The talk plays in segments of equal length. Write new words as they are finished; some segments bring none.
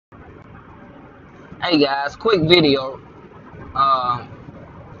Hey guys, quick video.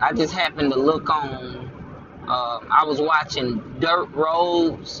 I just happened to look on. I was watching Dirt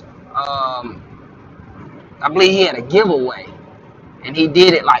Roads. I believe he had a giveaway, and he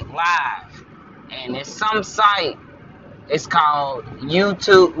did it like live. And it's some site. It's called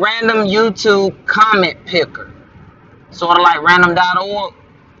YouTube Random YouTube Comment Picker, sort of like random.org,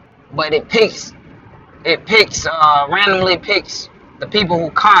 but it randomly picks the people who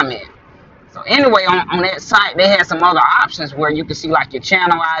comment. So anyway, on that site, they had some other options where you can see like your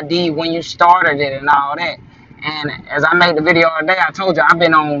channel ID, when you started it, and all that. And as I made the video today, I told you I've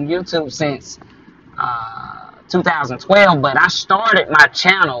been on YouTube since 2012, but I started my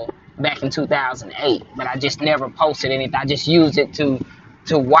channel back in 2008. But I just never posted anything. I just used it to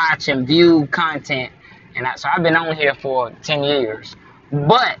watch and view content, and so I've been on here for 10 years.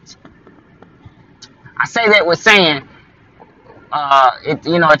 But I say that with saying,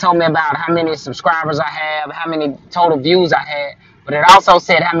 it told me about how many subscribers I have, how many total views I had, but it also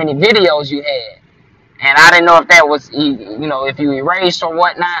said how many videos you had. And I didn't know if that was, if you erased or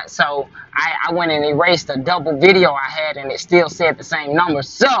whatnot. So I went and erased a double video I had, and it still said the same number.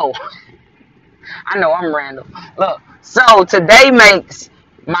 So I know I'm random. Look, so today makes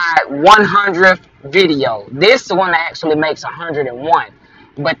my 100th video. This one actually makes 101.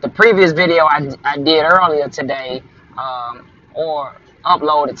 But the previous video I did earlier today, or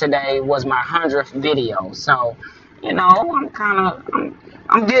uploaded today, was my 100th video. So, I'm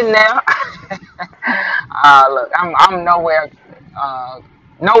getting there. Look, I'm nowhere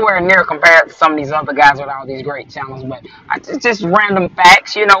near compared to some of these other guys with all these great channels, but just random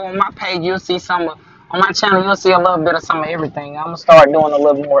facts. On my page you'll see on my channel you'll see a little bit of some of everything. I'm gonna start doing a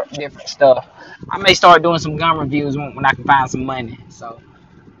little more different stuff. I may start doing some gun reviews when I can find some money. So,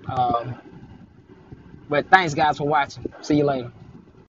 but thanks guys for watching. See you later.